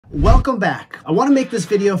Welcome back. I want to make this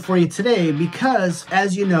video for you today because,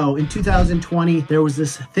 as you know, in 2020, there was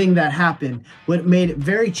this thing that happened, what made it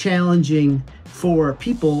very challenging for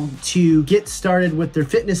people to get started with their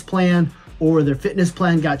fitness plan, or their fitness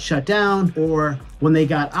plan got shut down, or when they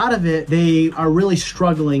got out of it, they are really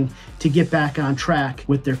struggling to get back on track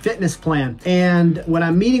with their fitness plan. And when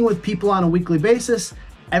I'm meeting with people on a weekly basis,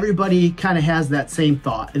 everybody kind of has that same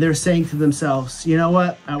thought. They're saying to themselves, you know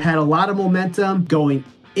what? I had a lot of momentum going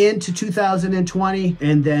into 2020,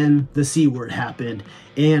 and then the C word happened,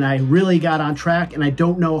 and I really got on track, and I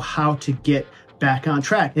don't know how to get back on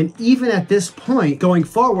track. And even at this point going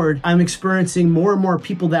forward, I'm experiencing more and more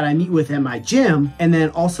people that I meet with at my gym, and then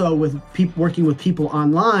also with people working with people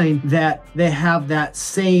online, that they have that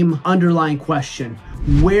same underlying question.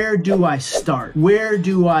 Where do I start? Where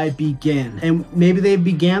do I begin? And maybe they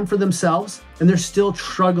began for themselves and they're still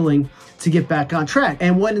struggling to get back on track.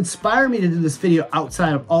 And what inspired me to do this video,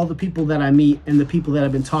 outside of all the people that I meet and the people that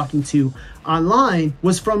I've been talking to online,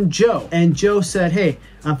 was from Joe. And Joe said, hey,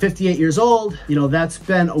 I'm 58 years old. You know, that's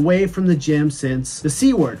been away from the gym since the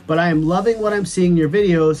C word, but I am loving what I'm seeing in your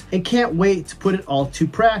videos and can't wait to put it all to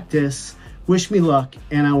practice. Wish me luck,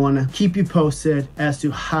 and I want to keep you posted as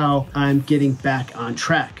to how I'm getting back on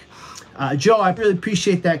track. Joe, I really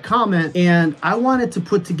appreciate that comment, and I wanted to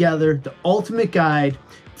put together the ultimate guide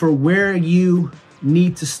for where you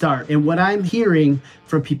need to start and what I'm hearing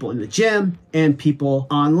from people in the gym and people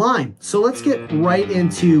online. So let's get right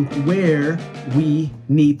into where we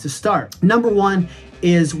need to start. Number one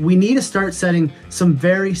is we need to start setting some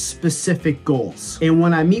very specific goals. And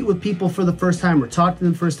when I meet with people for the first time or talk to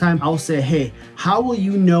them the first time, I'll say, hey, how will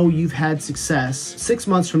you know you've had success 6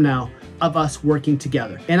 months from now of us working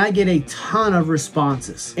together? And I get a ton of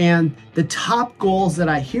responses. And the top goals that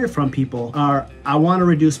I hear from people are, I want to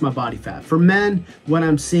reduce my body fat. For men, what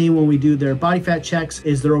I'm seeing when we do their body fat checks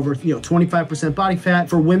is they're over 25% body fat.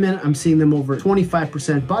 For women, I'm seeing them over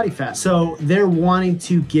 25% body fat. So they're wanting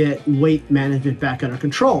to get weight management back under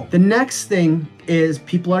control. The next thing is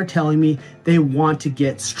people are telling me they want to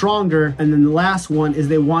get stronger. And then the last one is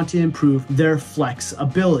they want to improve their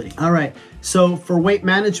flexibility. All right. So for weight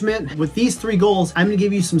management, with these three goals, I'm gonna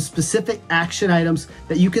give you some specific action items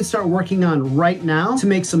that you can start working on right now to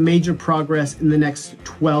make some major progress in the next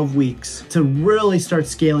 12 weeks to really start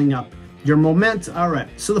scaling up your momentum. All right,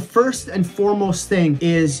 so the first and foremost thing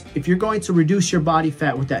is, if you're going to reduce your body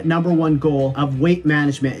fat with that number one goal of weight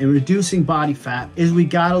management and reducing body fat, is we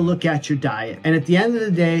gotta look at your diet. And at the end of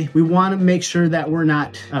the day, we wanna make sure that we're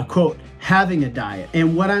not, quote, having a diet.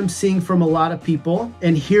 And what I'm seeing from a lot of people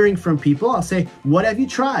and hearing from people, I'll say, what have you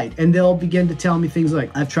tried? And they'll begin to tell me things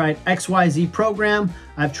like, I've tried XYZ program,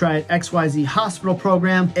 I've tried XYZ hospital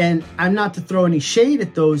program, and I'm not to throw any shade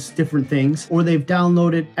at those different things, or they've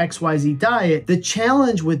downloaded XYZ diet. The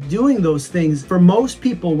challenge with doing those things, for most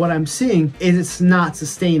people, what I'm seeing is it's not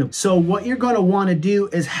sustainable. So what you're gonna wanna do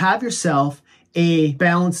is have yourself a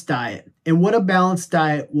balanced diet. And what a balanced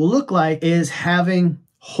diet will look like is having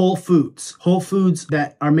whole foods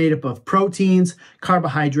that are made up of proteins,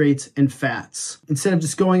 carbohydrates, and fats. Instead of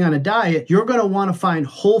just going on a diet, you're gonna wanna find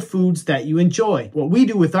whole foods that you enjoy. What we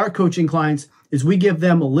do with our coaching clients is we give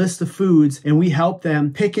them a list of foods and we help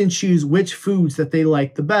them pick and choose which foods that they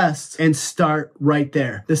like the best and start right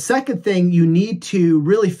there. The second thing you need to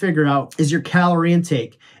really figure out is your calorie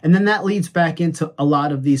intake. And then that leads back into a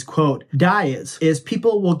lot of these, quote, diets, is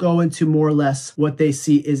people will go into more or less what they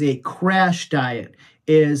see is a crash diet.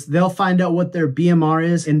 Is they'll find out what their BMR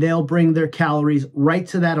is and they'll bring their calories right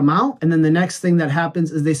to that amount. And then the next thing that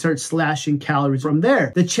happens is they start slashing calories from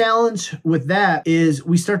there. The challenge with that is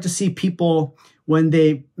we start to see people, when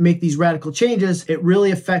they make these radical changes, it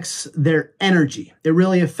really affects their energy. It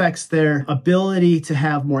really affects their ability to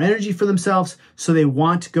have more energy for themselves. So they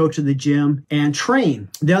want to go to the gym and train.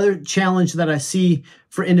 The other challenge that I see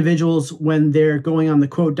for individuals when they're going on the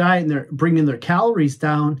quote diet and they're bringing their calories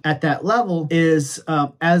down at that level is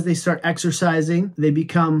as they start exercising, they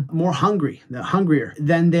become more hungry. They're hungrier.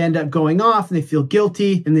 Then they end up going off and they feel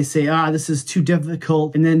guilty and they say, this is too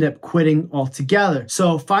difficult, and they end up quitting altogether.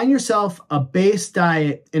 So find yourself a base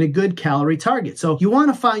diet and a good calorie target. So you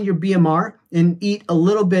want to find your BMR and eat a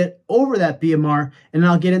little bit over that BMR. And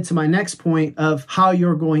I'll get into my next point of how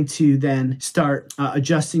you're going to then start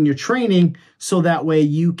adjusting your training so that way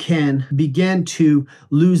you can begin to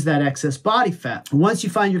lose that excess body fat. Once you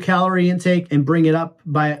find your calorie intake and bring it up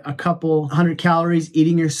by a couple hundred calories,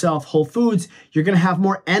 eating yourself whole foods, you're gonna have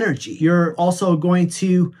more energy. You're also going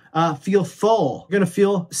to feel full. You're going to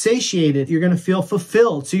feel satiated. You're going to feel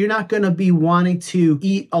fulfilled. So you're not going to be wanting to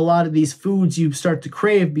eat a lot of these foods you start to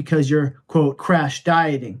crave because you're, quote, crash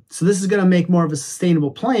dieting. So this is going to make more of a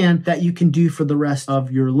sustainable plan that you can do for the rest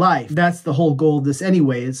of your life. That's the whole goal of this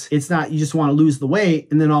anyways. It's not you just want to lose the weight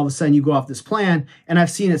and then all of a sudden you go off this plan. And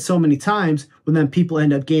I've seen it so many times when then people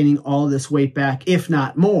end up gaining all of this weight back, if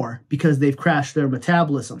not more, because they've crashed their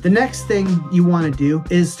metabolism. The next thing you want to do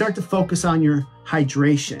is start to focus on your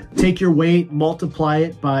hydration. Take your weight, multiply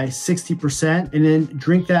it by 60%, and then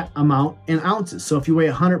drink that amount in ounces. So if you weigh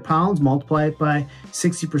 100 pounds, multiply it by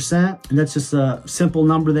 60%, and that's just a simple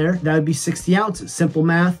number there. That would be 60 ounces. Simple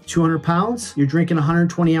math, 200 pounds, you're drinking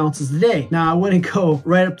 120 ounces a day. Now, I wouldn't go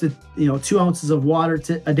right up to 2 ounces of water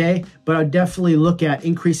a day, but I'd definitely look at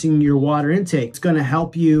increasing your water intake. It's going to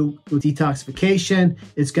help you with detoxification.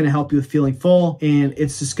 It's going to help you with feeling full, and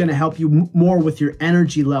it's just going to help you more with your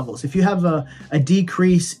energy levels. If you have a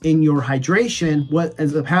decrease in your hydration, what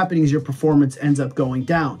ends up happening is your performance ends up going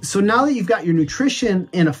down. So now that you've got your nutrition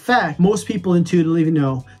in effect, most people intuitively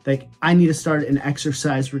know, like, I need to start an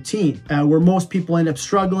exercise routine. Where most people end up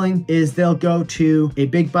struggling is they'll go to a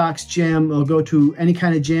big box gym, they'll go to any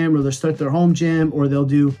kind of gym, or they'll start their home gym, or they'll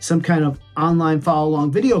do some kind of online follow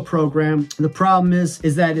along video program. The problem is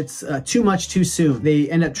that it's too much too soon. They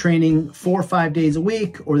end up training 4 or 5 days a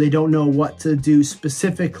week, or they don't know what to do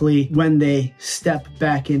specifically when they step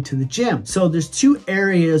back into the gym. So there's 2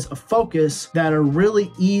 areas of focus that are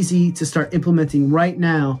really easy to start implementing right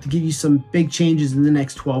now to give you some big changes in the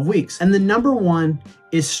next 12 weeks. And the number one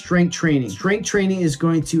is strength training. Strength training is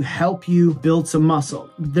going to help you build some muscle.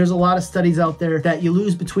 There's a lot of studies out there that you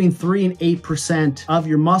lose between 3 and 8% of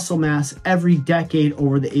your muscle mass every decade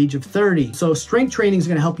over the age of 30. So strength training is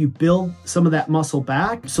going to help you build some of that muscle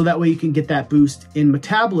back so that way you can get that boost in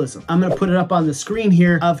metabolism. I'm going to put it up on the screen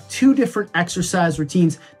here of 2 different exercise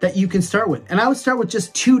routines that you can start with. And I would start with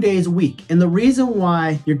just 2 days a week. And the reason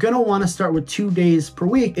why you're going to want to start with 2 days per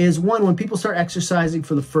week is, one, when people start exercising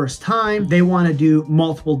for the first time, they want to do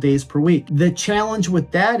multiple days per week. The challenge with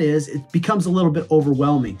that is it becomes a little bit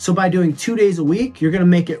overwhelming. So by doing 2 days a week, you're going to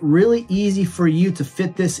make it really easy for you to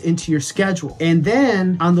fit this into your schedule. And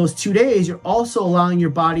then on those 2 days, you're also allowing your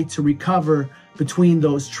body to recover between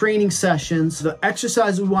those training sessions. The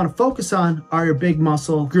exercises we want to focus on are your big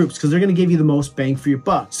muscle groups because they're going to give you the most bang for your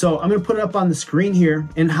buck. So I'm going to put it up on the screen here,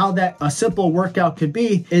 and how that a simple workout could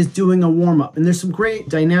be is doing a warm-up. And there's some great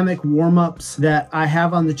dynamic warm-ups that I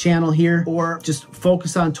have on the channel here, or just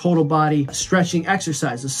focus on total body stretching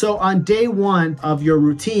exercises. So on day 1 of your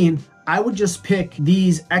routine, I would just pick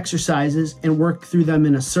these exercises and work through them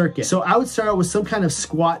in a circuit. So I would start out with some kind of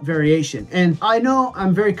squat variation. And I know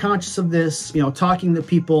I'm very conscious of this, talking to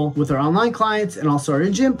people with our online clients and also our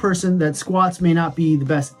in-gym person, that squats may not be the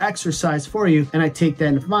best exercise for you. And I take that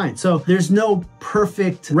into mind. So there's no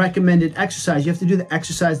perfect recommended exercise. You have to do the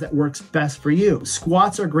exercise that works best for you.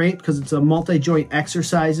 Squats are great because it's a multi-joint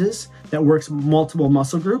exercises that works multiple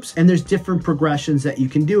muscle groups, and there's different progressions that you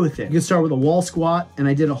can do with it. You can start with a wall squat, and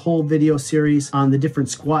I did a whole video series on the different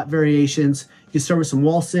squat variations. You can start with some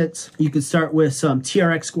wall sits. You can start with some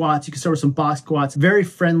TRX squats. You can start with some box squats. Very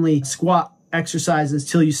friendly squat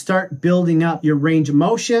exercises till you start building up your range of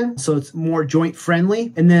motion, so it's more joint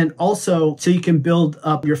friendly, and then also so you can build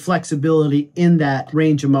up your flexibility in that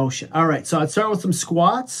range of motion. All right, so I'd start with some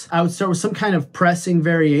squats. I would start with some kind of pressing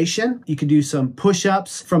variation. You could do some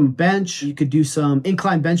push-ups from bench. You could do some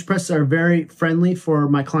incline bench presses that are very friendly for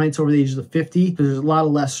my clients over the ages of 50 because there's a lot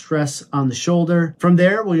of less stress on the shoulder. From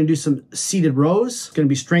there, we're gonna do some seated rows. It's gonna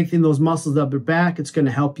be strengthening those muscles up your back. It's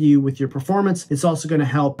gonna help you with your performance. It's also gonna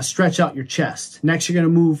help stretch out your chest. Next, you're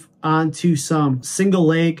going to move on to some single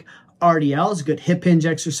leg RDLs, a good hip hinge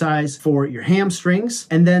exercise for your hamstrings.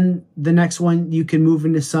 And then the next one, you can move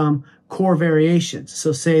into some core variations.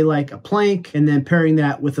 So say like a plank, and then pairing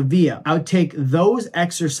that with a VIA. I would take those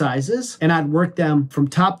exercises and I'd work them from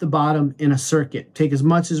top to bottom in a circuit. Take as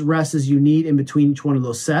much rest as you need in between each one of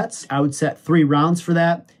those sets. I would set 3 rounds for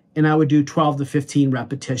that, and I would do 12 to 15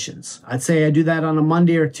 repetitions. I'd say I do that on a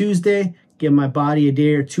Monday or Tuesday, give my body a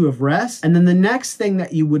day or 2 of rest. And then the next thing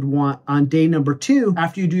that you would want on day number 2,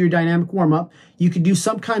 after you do your dynamic warm-up, you could do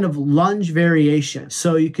some kind of lunge variation.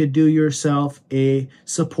 So you could do yourself a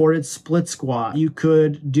supported split squat. You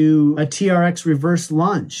could do a TRX reverse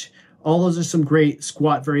lunge. All those are some great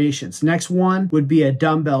squat variations. Next one would be a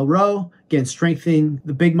dumbbell row. Again, strengthening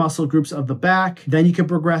the big muscle groups of the back. Then you can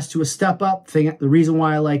progress to a step up thing. The reason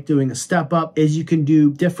why I like doing a step up is you can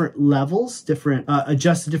do different levels,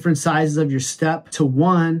 adjust the different sizes of your step to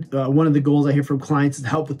one. One of the goals I hear from clients is to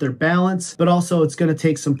help with their balance, but also it's going to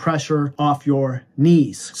take some pressure off your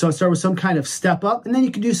knees. So I start with some kind of step up, and then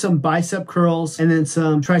you can do some bicep curls and then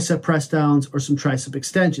some tricep press downs or some tricep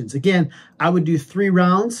extensions. Again, I would do 3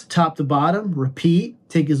 rounds, top to bottom, repeat.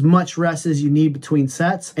 Take as much rest as you need between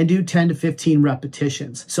sets and do 10 to 15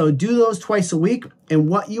 repetitions. So do those twice a week. And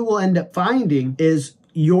what you will end up finding is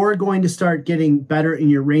you're going to start getting better in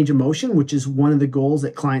your range of motion, which is one of the goals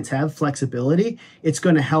that clients have, flexibility. It's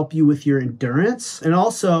going to help you with your endurance. And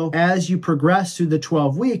also, as you progress through the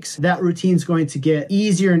 12 weeks, that routine is going to get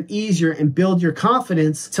easier and easier and build your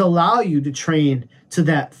confidence to allow you to train to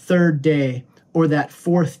that 3rd day or that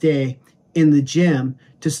 4th day in the gym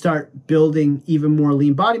to start building even more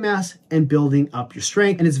lean body mass and building up your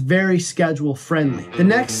strength. And it's very schedule friendly. The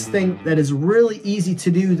next thing that is really easy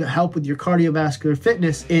to do to help with your cardiovascular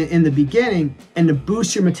fitness in the beginning and to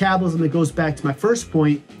boost your metabolism, that goes back to my first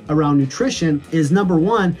point around nutrition, is number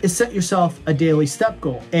 1 is set yourself a daily step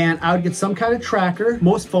goal. And I would get some kind of tracker.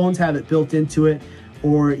 Most phones have it built into it.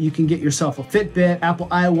 Or you can get yourself a Fitbit, Apple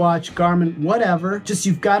iWatch, Garmin, whatever. Just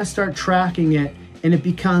you've got to start tracking it. And it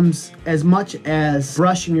becomes as much as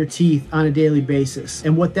brushing your teeth on a daily basis.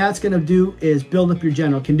 And what that's gonna do is build up your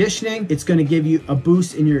general conditioning. It's gonna give you a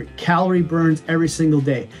boost in your calorie burns every single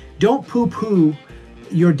day. Don't poo-poo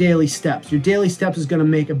your daily steps. Your daily steps is gonna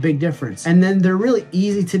make a big difference. And then they're really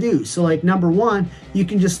easy to do. So like number 1, you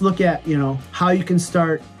can just look at, how you can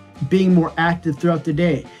start being more active throughout the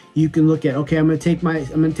day. You can look at, okay, I'm gonna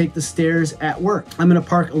take the stairs at work. I'm gonna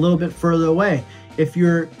park a little bit further away. If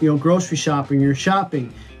you're, grocery shopping, you're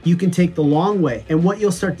shopping, you can take the long way. And what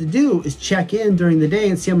you'll start to do is check in during the day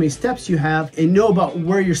and see how many steps you have and know about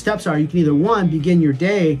where your steps are. You can either, 1, begin your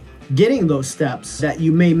day getting those steps that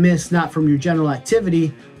you may miss not from your general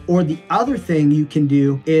activity, or the other thing you can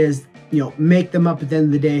do is make them up at the end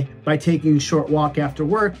of the day by taking a short walk after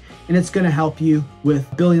work, and it's gonna help you with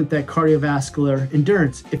building up that cardiovascular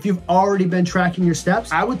endurance. If you've already been tracking your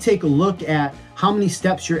steps, I would take a look at how many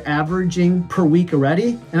steps you're averaging per week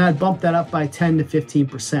already, and I'd bump that up by 10 to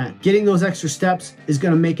 15%. Getting those extra steps is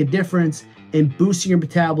gonna make a difference in boosting your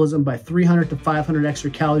metabolism by 300 to 500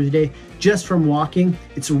 extra calories a day just from walking.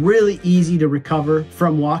 It's really easy to recover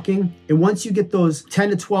from walking. And once you get those 10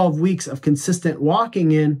 to 12 weeks of consistent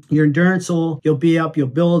walking in, your endurance you'll be up, you'll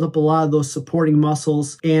build up a lot of those supporting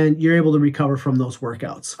muscles, and you're able to recover from those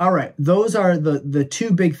workouts. All right, those are the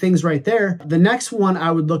 2 big things right there. The next one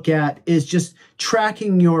I would look at is just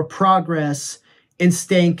tracking your progress and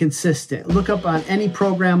staying consistent. Look up on any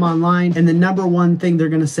program online, and the number 1 thing they're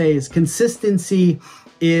gonna say is consistency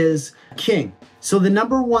is king. So the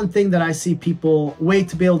number 1 thing that I see people wait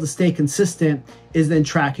to be able to stay consistent is then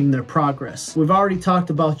tracking their progress. We've already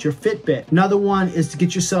talked about your Fitbit. Another one is to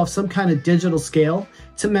get yourself some kind of digital scale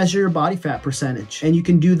to measure your body fat percentage. And you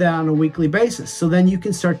can do that on a weekly basis. So then you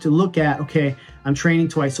can start to look at, okay, I'm training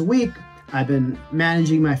twice a week. I've been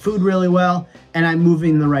managing my food really well, and I'm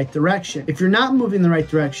moving in the right direction. If you're not moving in the right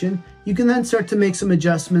direction, you can then start to make some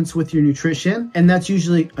adjustments with your nutrition, and that's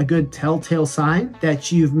usually a good telltale sign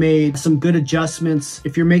that you've made some good adjustments.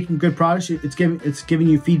 If you're making good progress, it's giving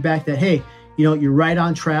you feedback that, hey, you're right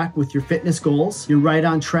on track with your fitness goals. You're right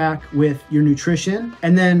on track with your nutrition.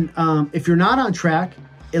 And then if you're not on track,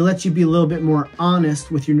 it lets you be a little bit more honest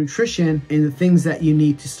with your nutrition and the things that you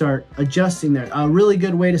need to start adjusting there. A really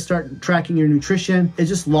good way to start tracking your nutrition is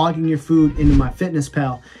just logging your food into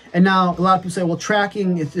MyFitnessPal. And now a lot of people say, well,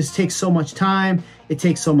 tracking, it just takes so much time. It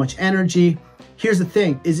takes so much energy. Here's the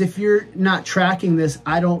thing, is if you're not tracking this,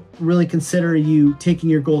 I don't really consider you taking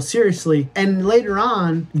your goal seriously. And later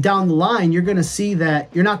on, down the line, you're gonna see that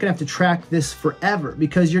you're not gonna have to track this forever,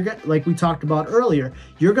 because you're gonna, like we talked about earlier,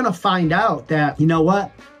 you're gonna find out that, you know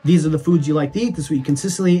what, these are the foods you like to eat, this is what you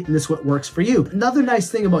consistently eat, and this is what works for you. Another nice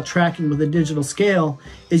thing about tracking with a digital scale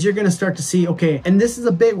is you're gonna start to see, okay, and this is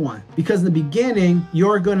a big one, because in the beginning,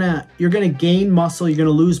 you're gonna gain muscle, you're gonna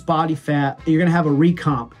lose body fat, you're gonna have a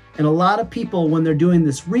recomp. And a lot of people, when they're doing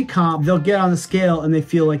this recomp, they'll get on the scale and they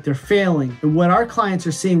feel like they're failing. And what our clients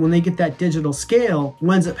are seeing when they get that digital scale,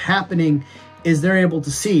 what ends up happening is they're able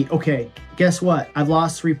to see, okay, guess what? I've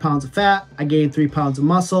lost 3 pounds of fat, I gained 3 pounds of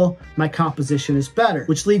muscle, my composition is better.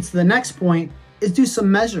 Which leads to the next point, is do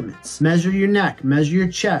some measurements. Measure your neck, measure your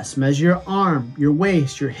chest, measure your arm, your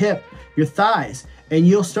waist, your hip, your thighs. and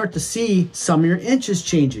you'll start to see some of your inches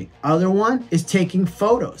changing. Other one is taking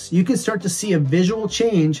photos. You can start to see a visual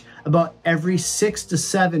change about every 6 to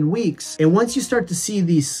 7 weeks. And once you start to see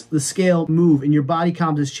the scale move and your body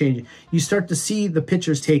composition changing, you start to see the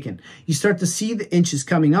pictures taken. You start to see the inches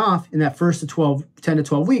coming off in that first 10 to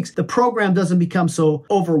 12 weeks. The program doesn't become so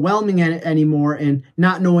overwhelming anymore and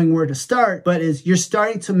not knowing where to start, but as you're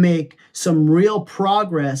starting to make some real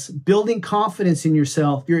progress, building confidence in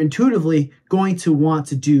yourself, you're intuitively going to want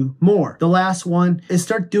to do more. The last one is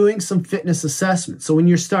start doing some fitness assessments. So when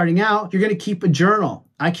you're starting out, you're going to keep a journal.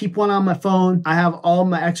 I keep one on my phone. I have all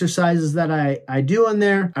my exercises that I do in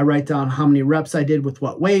there. I write down how many reps I did with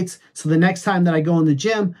what weights. So the next time that I go in the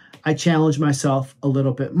gym, I challenge myself a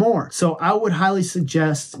little bit more. So I would highly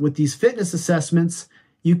suggest with these fitness assessments,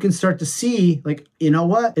 you can start to see, like, you know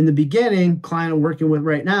what? In the beginning, client I'm working with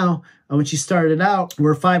right now, when she started out,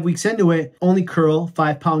 we're 5 weeks into it, only curl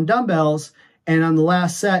 5-pound dumbbells. And on the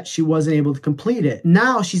last set, she wasn't able to complete it.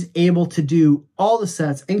 Now she's able to do all the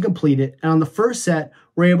sets and complete it. And on the first set,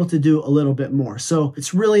 we're able to do a little bit more. So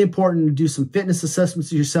it's really important to do some fitness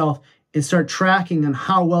assessments of yourself and start tracking on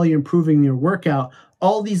how well you're improving your workout.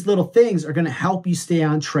 All these little things are going to help you stay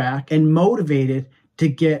on track and motivated to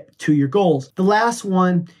get to your goals. The last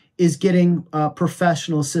one is getting a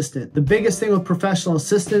professional assistant. The biggest thing with professional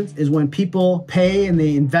assistants is when people pay and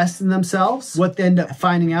they invest in themselves, what they end up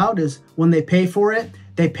finding out is when they pay for it,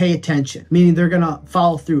 they pay attention, meaning they're gonna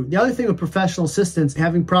follow through. The other thing with professional assistants,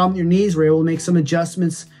 having a problem with your knees, we're able to make some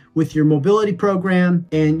adjustments with your mobility program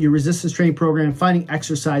and your resistance training program, finding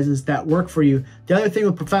exercises that work for you. The other thing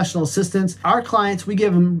with professional assistants, our clients, we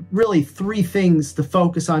give them really 3 things to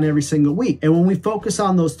focus on every single week. And when we focus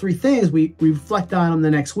on those 3 things, we reflect on them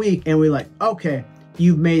the next week and we're like, okay,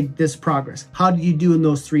 you've made this progress. How did you do in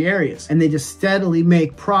those 3 areas? And they just steadily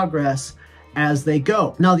make progress as they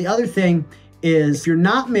go. Now, the other thing is if you're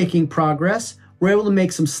not making progress, we're able to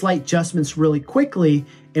make some slight adjustments really quickly.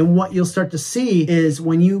 And what you'll start to see is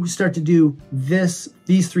when you start to do these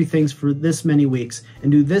 3 things for this many weeks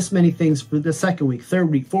and do this many things for the second week, third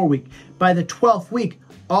week, fourth week, by the 12th week,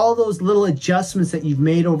 all those little adjustments that you've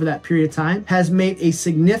made over that period of time has made a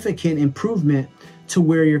significant improvement to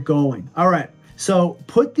where you're going. All right. So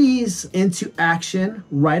put these into action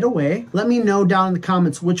right away. Let me know down in the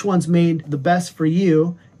comments which one's made the best for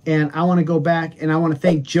you. And I want to go back and I want to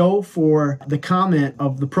thank Joe for the comment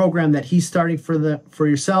of the program that he's starting for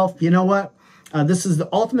yourself. You know what? This is the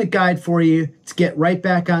ultimate guide for you to get right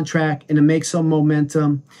back on track and to make some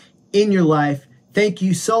momentum in your life. Thank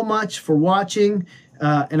you so much for watching.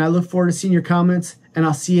 And I look forward to seeing your comments, and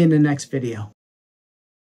I'll see you in the next video.